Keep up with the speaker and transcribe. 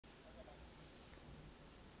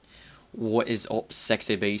What is up,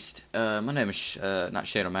 sexy beast? My name is not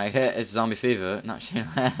Shadow Mag. It's Zombie Fever, not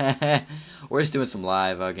Shadow. We're just doing some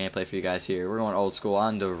live gameplay for you guys here. We're going old school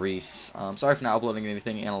on the Reese. Sorry for not uploading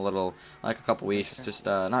anything in a couple weeks. Just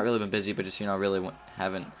not really been busy, but just really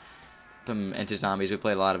haven't been into zombies. We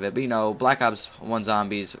played a lot of it, but Black Ops 1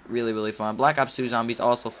 zombies really fun. Black Ops 2 zombies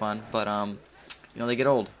also fun, but they get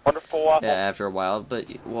old. Wonderful waffle. Yeah, after a while, but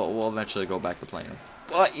we'll eventually go back to playing them.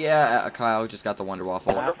 But yeah, Kyle just got the Wonder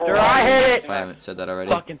Waffle. After I hit it! If I haven't said that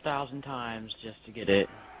already. Fucking 1,000 times just to get it.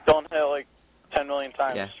 Don't hit it like 10 million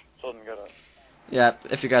times. Yeah. So didn't get it. Yeah,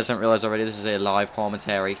 if you guys haven't realized already, this is a live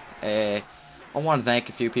commentary. I want to thank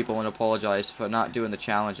a few people and apologize for not doing the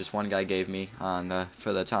challenge this one guy gave me on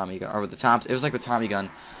for the Tommy gun, or with the Toms. It was like the Tommy gun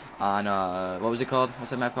on what was it called? What's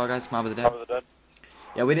that map called, guys? Mob of the Dead. Mob of the Dead.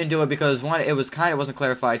 Yeah, we didn't do it because one, it wasn't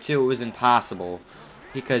clarified. Two, it was impossible.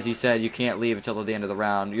 Because he said you can't leave until the end of the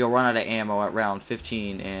round. You'll run out of ammo at round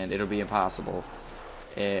 15, and it'll be impossible.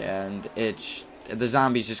 And the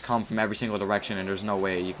zombies just come from every single direction, and there's no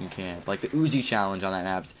way you can camp. Like the Uzi challenge on that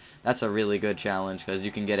map, that's a really good challenge because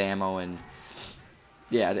you can get ammo and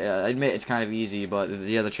yeah, I admit it's kind of easy, but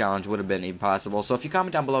the other challenge would have been impossible. So if you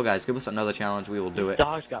comment down below, guys, give us another challenge, we will do it.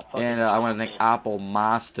 Dog's got fucking And I want to thank Apple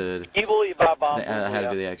Mustard. Evilly Bob Bob. I had to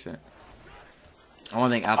do the accent. I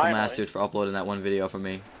want to thank Apple Mustard for uploading that one video for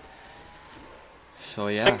me. So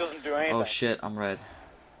yeah. Doesn't do anything. Oh shit, I'm red.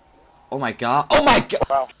 Oh my god. Oh my god.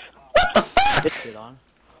 Wow. What the fuck? shit on.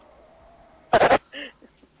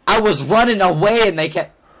 I was running away and they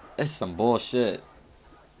kept. It's some bullshit.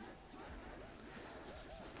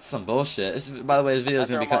 Some bullshit. By the way, this video is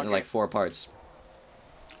gonna be cut into like 4 parts.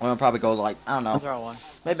 We're gonna probably go like, I don't know. Throw one.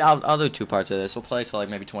 Maybe I'll do 2 parts of this. We'll play till like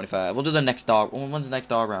maybe 25. We'll do the next dog. When's the next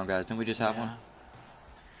dog round, guys? Didn't we just have one?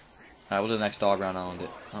 Alright, we'll do the next dog round on it.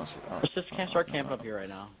 Let's just can't start camping up here right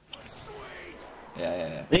now.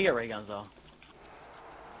 Yeah. You get ray guns though.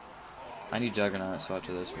 I need Juggernaut, so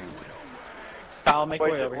after this round. Kyle, make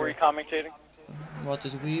way Wait, over were you here. commentating? What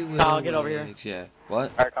does we will? Kyle, get over here. Yeah.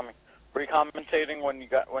 What? Alright, coming. Were you commentating when you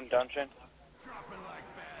went dungeon?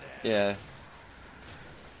 Yeah.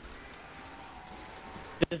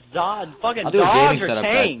 This Zod, fucking I'll do a gaming dogs are setup,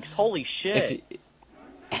 guys. tanks. Holy shit.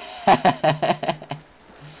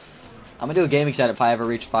 I'm gonna do a gaming set if I ever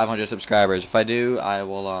reach 500 subscribers. If I do, I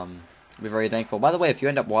will be very thankful. By the way, if you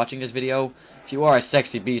end up watching this video, if you are a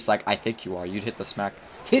sexy beast like I think you are, you'd hit the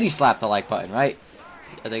titty slap the like button, right?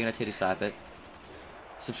 Are they gonna titty slap it?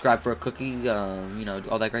 Subscribe for a cookie,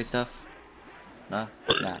 all that great stuff. Nah,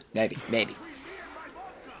 maybe.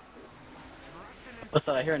 What's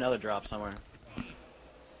that? I hear another drop somewhere.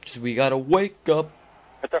 Just we gotta wake up.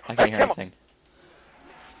 Right there. I can't hear Come on. anything.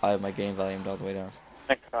 I have my game volume all the way down.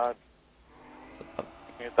 Thank God.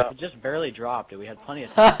 Get that. It just barely dropped, dude. We had plenty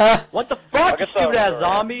of I What the fuck, guess that stupid was ass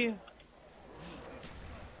alright. zombie?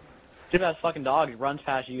 Stupid ass fucking dog runs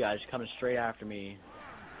past you guys, coming straight after me.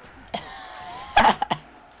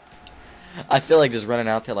 feel like just running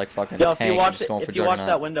out there like fucking Yo, if tank you watch, and just going for if you watch that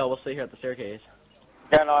Juggernaut. window, we'll sit here at the staircase.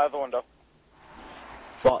 Yeah, no, I have the window.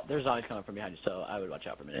 Well, there's zombies coming from behind you, so I would watch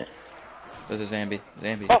out for a minute. There's a Zambi.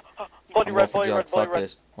 Oh, bloody I'm red, going for bloody Jug. red, bloody Fuck red.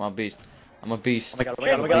 this. I'm a beast. I'm a beast. Oh my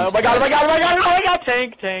god, oh my god, oh my god, oh my god, oh my god, oh my god,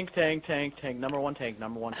 tank. Number one tank. I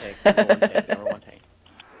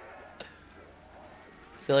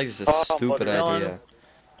feel like this is a Oh, stupid bloody hell. idea.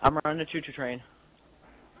 I'm running a choo-choo train.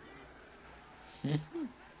 If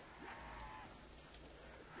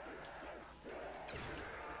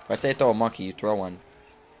I say throw a monkey, you throw one.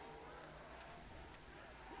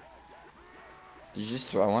 Did you just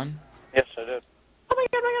throw one? Yes, I did. Oh my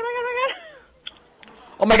god, oh my god, oh my god, oh my god.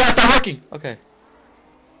 Oh my god, stop hacking! Okay.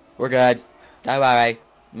 We're good. Bye.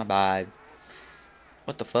 Bye.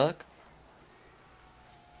 What the fuck?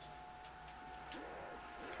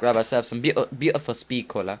 Grab ourselves some beautiful speed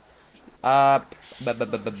cola. We'll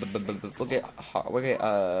get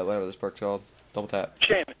whatever this perk's called. Double tap.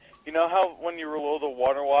 Shane, you know how when you reload the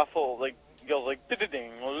water waffle, like, it goes like,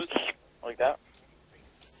 ding like that?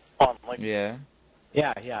 Like, Yeah.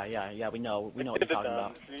 Yeah, we know what you're talking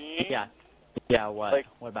about. Yeah, what? Like-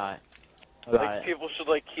 What about it? What about like it? people should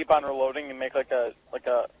like keep on reloading and make like a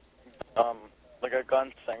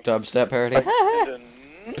gun thing. Dubstep parody. Like,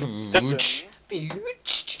 dun-dun,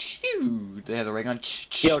 They have the ray gun.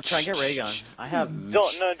 Yo, try and get ray gun. I have.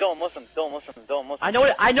 don't listen. I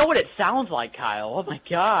know what it sounds like, Kyle. Oh my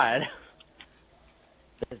god.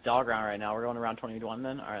 It's dog round right now. We're going around 21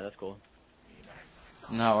 then. All right, that's cool.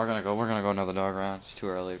 No, we're gonna go another dog round. It's too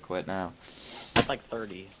early to quit now. That's like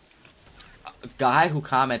 30. A guy who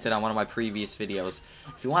commented on one of my previous videos,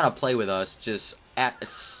 if you want to play with us, just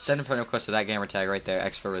send a friend request to that gamer tag right there,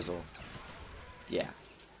 X for Rizzle. Yeah.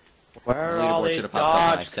 Where The are leaderboard all these should have popped up when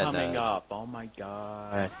I dogs said coming that. up? Oh my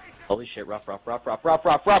god. Holy shit, rough, rough, rough, rough, rough,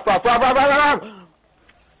 rough, rough, rough, rough, rough, rough, rough!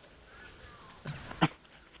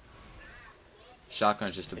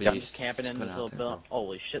 Shotgun's just a I'm beast. just camping in Put this it little out there, building.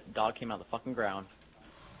 Holy shit, the dog came out of the fucking ground.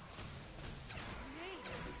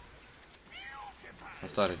 I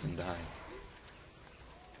thought it didn't die.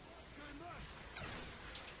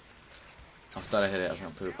 I thought I hit it. I was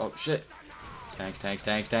gonna poop. Oh shit! Tanks, tanks,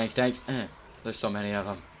 tanks, tanks, tanks. There's so many of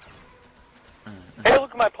them. Hey,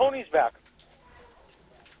 look at my pony's back.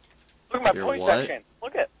 Look at my Your pony's what? back, Shane.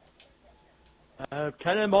 Look at.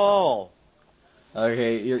 Cannonball!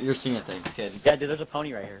 Okay, you're seeing things, kid. Yeah, dude, there's a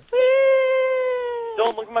pony right here.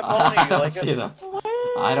 Don't look at my pony. I You don't like see it? them.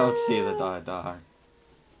 I don't see the dog.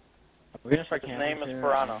 We're gonna start His camping name is soon.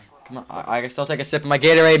 Piranha. Come on, I can still take a sip of my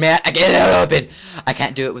Gatorade, man. I get it open. I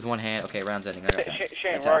can't do it with one hand. Okay, round's ending. I got time.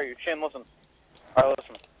 Shane, That's where out. are you? Shane, listen. Alright,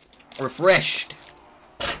 listen. Refreshed.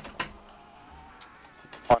 Come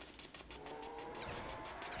on.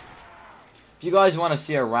 If you guys want to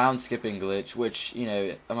see a round skipping glitch, which, you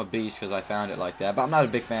know, I'm a beast because I found it like that, but I'm not a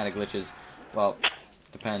big fan of glitches. Well,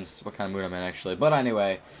 depends what kind of mood I'm in, actually. But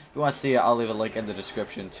anyway, if you want to see it, I'll leave a link in the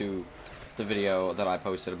description to the video that I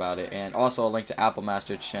posted about it, and also a link to Apple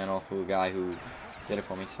Master's channel, guy who did it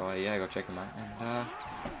for me. So yeah, go check him out. And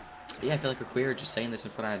yeah, I feel like a queer just saying this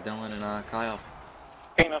in front of Dylan and Kyle.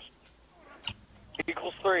 Penis.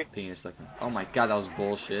 Equals 3. Penis looking. Oh my god, that was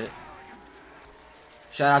bullshit.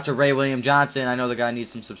 Shout out to Ray William Johnson. I know the guy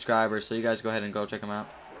needs some subscribers, so you guys go ahead and go check him out.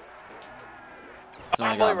 He's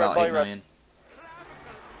only got about 8 million.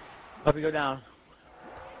 Hope you go down.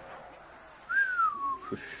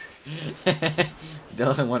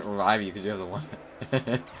 Dylan won't revive you because you're the one.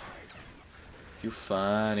 You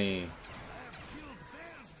funny.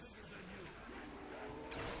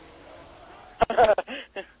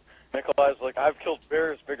 Nikolai's like, I've killed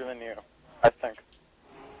bears bigger than you. I think.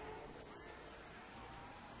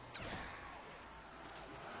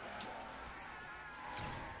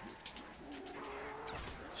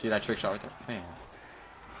 See that trick shot right there? Man.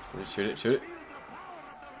 Shoot it, shoot it.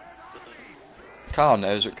 Kyle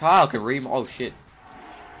knows it. Kyle can read. Oh shit.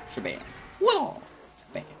 Shabam. Whoa.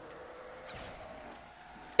 Bam.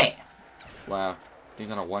 Bam. Wow. He's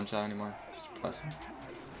not a one shot anymore. Just bless him.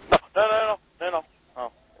 No.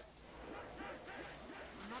 Oh.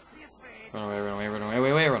 Run away, run away, run away,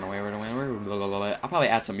 wait, run away, run away, blah, blah, blah, blah. I'll probably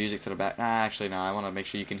add some music to the back. Nah, actually, no. I want to make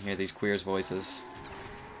sure you can hear these queers' voices.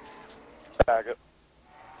 Faggot.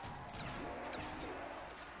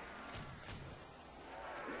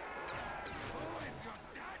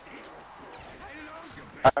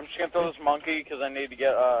 I'm just gonna throw this monkey because I need to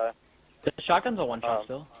get, The shotgun's a one-shot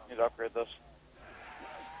still. need to upgrade this.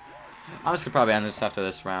 I'm just gonna probably end this after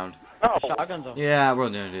this round. No! The shotgun's a Yeah, we're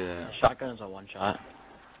gonna do that. The shotgun is a one-shot.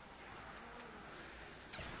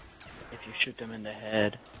 If you shoot them in the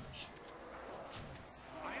head.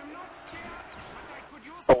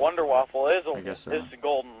 The Wonder Waffle is I guess so. is the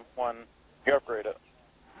golden when you upgrade it.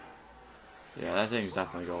 Yeah, that thing's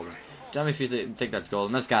definitely golden. Tell me if you think that's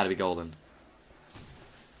golden. That's gotta be golden.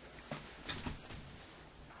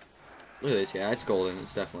 Look at this. Yeah, it's golden.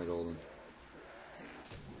 It's definitely golden.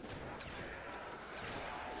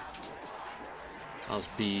 That was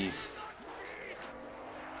beast.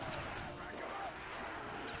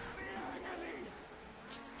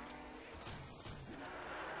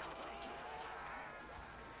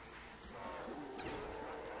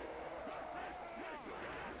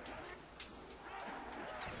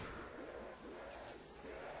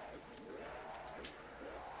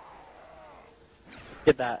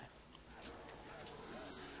 Get that.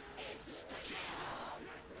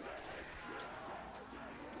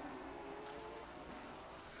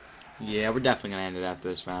 Yeah, we're definitely gonna end it after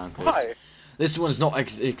this round because Why? this one's not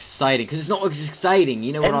exciting. Because it's not exciting.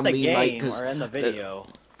 You know what I In the mean? game Like, 'cause or in the video.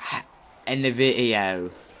 in the video.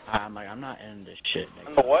 I'm like, I'm not in this shit. Nigga.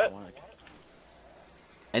 In the what? I wanna-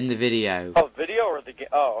 In the video. Oh, video or the game?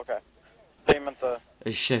 Oh, okay. They meant the.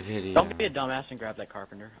 A shit video. Don't be a dumbass and grab that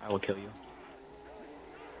carpenter. I will kill you.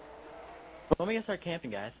 Let me get start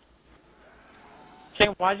camping, guys. Shane,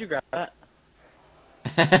 why'd you grab that?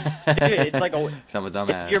 Dude, it's like a. I'm a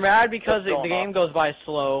dumbass. You're mad because What's the going game on? goes by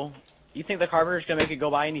slow. You think the carpenter's gonna make it go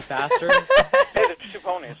by any faster? Hey, there's 2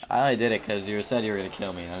 ponies. I only did it because you said you were gonna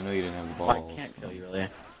kill me, and I knew you didn't have the Well, balls. I can't kill you, really.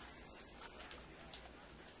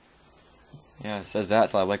 Yeah, it says that,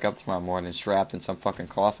 so I wake up tomorrow morning strapped in some fucking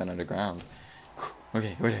coffin underground.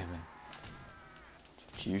 Okay, whatever.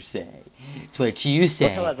 That's what you say. It's what you Go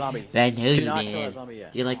say. kill that zombie. I know Do you, not kill that man. zombie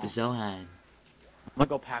yet. You're like the Zohan. I'm gonna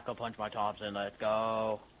go pack a punch my tops and let's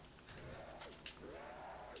go.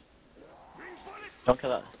 Don't kill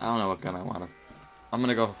that. I don't know what gun I want. I'm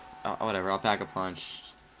gonna go. Whatever. I'll pack a punch.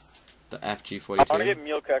 The FG42. I want to get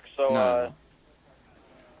Mule Cook, so, No.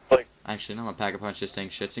 like... Actually, no. I'm gonna pack a punch this thing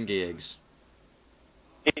shits and gigs.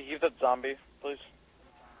 Heave that zombie, please.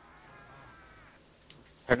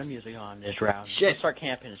 Turn the music on this round. Shit. Let's start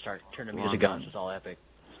camping and turn the music Wrong on. gun. It's all epic.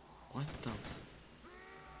 What the?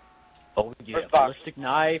 Oh yeah, Where's Fox? ballistic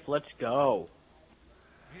knife. Let's go.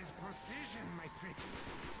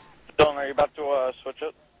 Dylan, are you about to, switch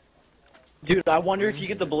it? Dude, I wonder if Where you is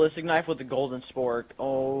get the it? ballistic knife with the golden spork.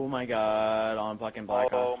 Oh my god, on fucking Black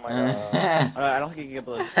Oh Ops. my god. I don't think you can get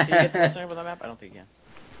ballistic. Can you get the ballistic knife with that map? I don't think you can.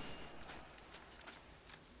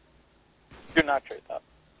 Do not trade that.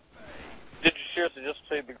 Did you seriously just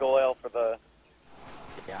trade the Golale for the...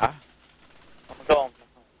 Yeah. Dylan.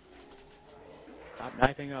 Stop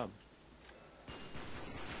knifing up.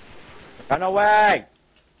 Run away!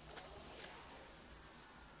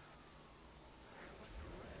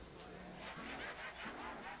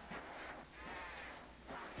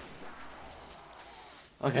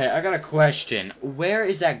 Okay, I got a question. Where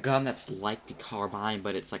is that gun that's like the carbine,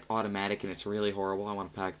 but it's like automatic and it's really horrible? I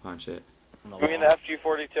want to pack punch it. On the You mean wall. the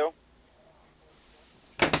FG42?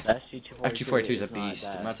 The SG-242 FG42 is a not beast.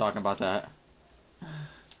 bad. I'm not talking about that.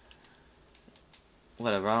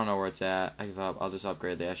 Whatever, I don't know where it's at. I give up. I'll just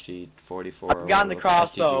upgrade the SG44. I've gotten the or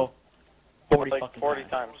crossbow 40 Like fucking 40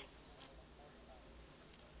 times.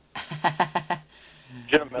 STG.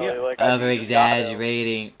 Legitimately, Yeah. like... I Over just got it.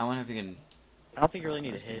 exaggerating. I wonder if we can. I don't think you really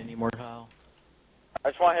need to hit anymore, Kyle. I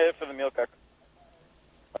just want to hit it for the Mule Cook.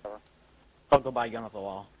 Whatever. Don't go buy a gun off the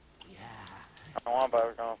wall. I want to buy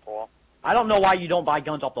a gun off the wall. I don't know why you don't buy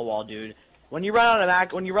guns off the wall, dude. When you run out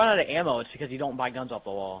of ammo, it's because you don't buy guns off the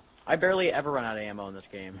wall. I barely ever run out of ammo in this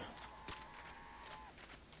game.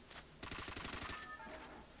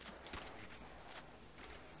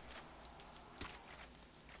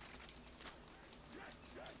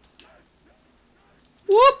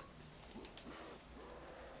 Whoop!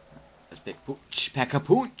 Let's pick pooch. Pack a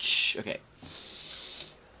pooch. Okay.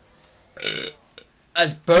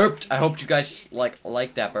 As burped. I hope you guys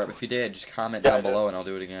like that burp. If you did, just comment Yeah, down I did. below and I'll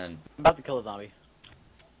do it again. I'm about to kill a zombie.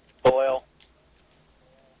 Golale.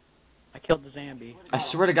 I killed the zombie. I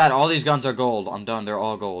swear to God, all these guns are gold. I'm done. They're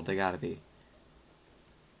all gold. They gotta be.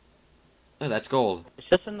 Oh, that's gold. It's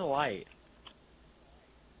just in the light.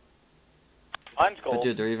 Mine's But gold.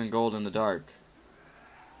 dude, they're even gold in the dark.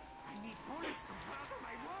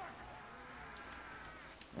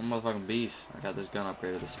 I'm a motherfucking beast. I got this gun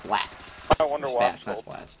upgraded to splats. I wonder Or why spats, not it's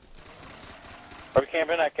gold. splats. Are we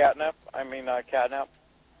camping at Catnap? I mean, Catnap.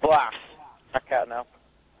 Blast. Not Catnap.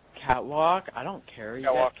 Catwalk? I don't care. You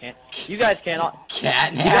Catwalk. guys can't. You guys can't. You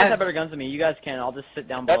guys have Catnap? better guns than me. You guys can. I'll just sit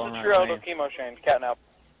down That's below a and trio run of away. chemo chains. Catnap.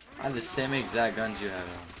 I have the same exact guns you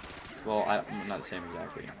have. Well, not the same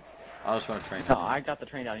exactly. I just want to train. No, I got the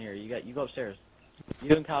train down here. You go upstairs.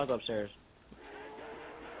 You and Kyle go upstairs.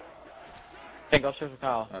 Ken, go upstairs with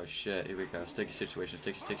Kyle. Oh shit, here we go. Sticky situation,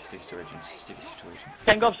 sticky situation.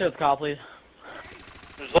 Ken, go upstairs with Kyle, please.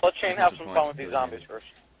 Just let Shane have some fun with these zombies first.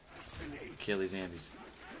 Kill these zombies.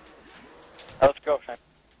 Let's go, Shane.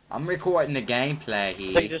 I'm recording the gameplay I thought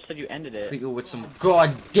you here. just said you ended it. Treat you with some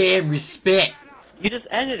goddamn respect. You just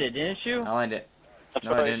ended it, didn't you? I'll end it. That's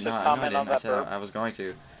No, what I didn't. said. No, I Comment on didn't. I that said burp. I was going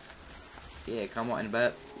to. Yeah, come on in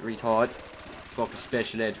bed, retard. Fucking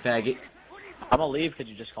special ed faggot. I'm gonna leave because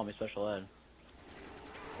you just called me special ed.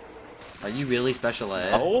 Are you really special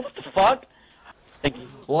ed? Oh, what the fuck? Thank you.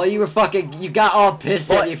 Well, you got all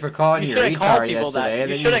pissed at What? me for calling you a shouldn't call retard people that. yesterday,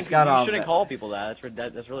 and You then you just got you on. shouldn't call people that.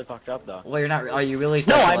 That's really fucked up, though. Well, you're not. Are you really No,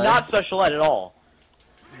 special I'm ed? not special ed at all.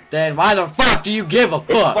 Then why the fuck do you give a It's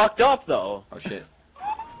fuck? fucked up, though. Oh shit.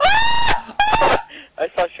 I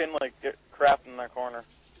saw Shane, like, get crapped in that corner.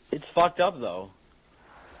 It's fucked up, though.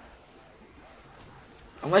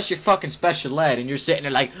 Unless you're fucking special ed and you're sitting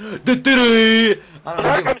there like, I Fuck, don't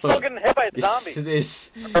I'm give a still fuck. getting hit by a zombie.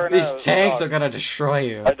 Or no, These tanks dog. are gonna destroy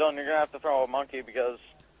you. I don't, you're gonna have to throw a monkey because...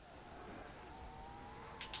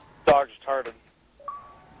 Dog just hearted.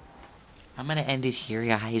 I'm gonna end it here,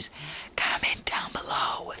 guys. Comment down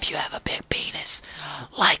below if you have a big penis.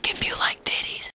 Like if you liked